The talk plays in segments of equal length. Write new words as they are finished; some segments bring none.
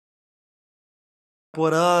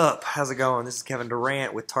What up? How's it going? This is Kevin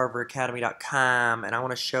Durant with TarverAcademy.com, and I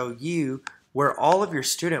want to show you where all of your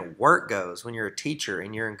student work goes when you're a teacher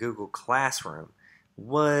and you're in Google Classroom.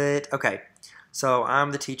 What? Okay, so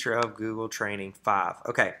I'm the teacher of Google Training 5.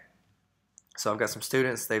 Okay, so I've got some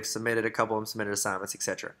students. They've submitted, a couple of them submitted assignments,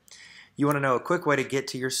 etc. You want to know a quick way to get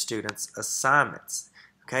to your students' assignments.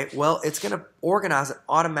 Okay, well, it's going to organize it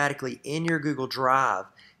automatically in your Google Drive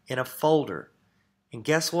in a folder. And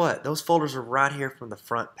guess what? Those folders are right here from the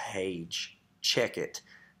front page. Check it.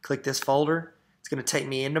 Click this folder. It's going to take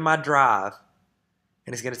me into my drive,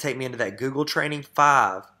 and it's going to take me into that Google Training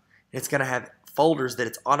 5. And it's going to have folders that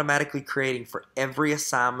it's automatically creating for every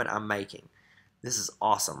assignment I'm making. This is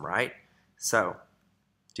awesome, right? So,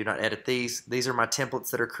 do not edit these. These are my templates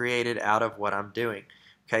that are created out of what I'm doing.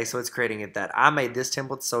 Okay, so it's creating it that I made this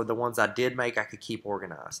template so the ones I did make I could keep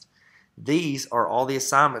organized. These are all the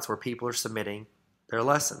assignments where people are submitting their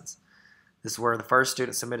lessons. This is where the first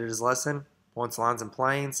student submitted his lesson, points, lines, and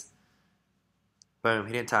planes. Boom,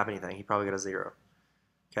 he didn't type anything. He probably got a 0.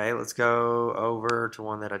 Okay, let's go over to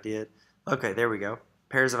one that I did. Okay, there we go.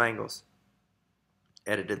 Pairs of angles.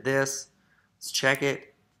 Edited this. Let's check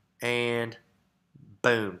it. And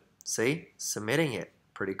boom. See? Submitting it.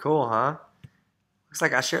 Pretty cool, huh? Looks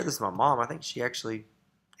like I shared this with my mom. I think she actually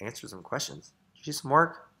answered some questions. Did she do some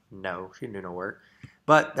work? No, she didn't do no work.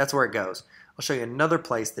 But that's where it goes. I'll show you another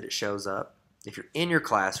place that it shows up. If you're in your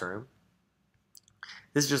classroom,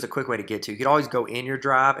 this is just a quick way to get to. You could always go in your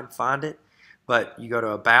drive and find it, but you go to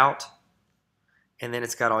About, and then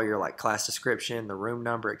it's got all your like class description, the room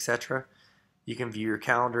number, etc. You can view your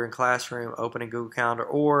calendar in Classroom, open in Google Calendar,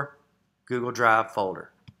 or Google Drive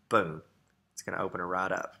folder. Boom. It's going to open it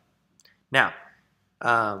right up. Now,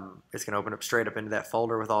 it's going to open up straight up into that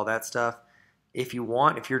folder with all that stuff. If you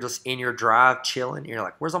want, if you're just in your drive chilling, you're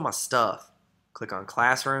like, where's all my stuff? Click on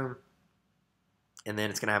Classroom, and then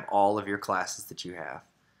it's going to have all of your classes that you have.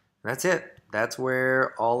 And that's it. That's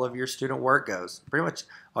where all of your student work goes. Pretty much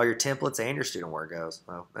all your templates and your student work goes.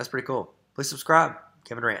 So that's pretty cool. Please subscribe.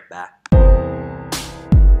 Kevin Durant. Bye.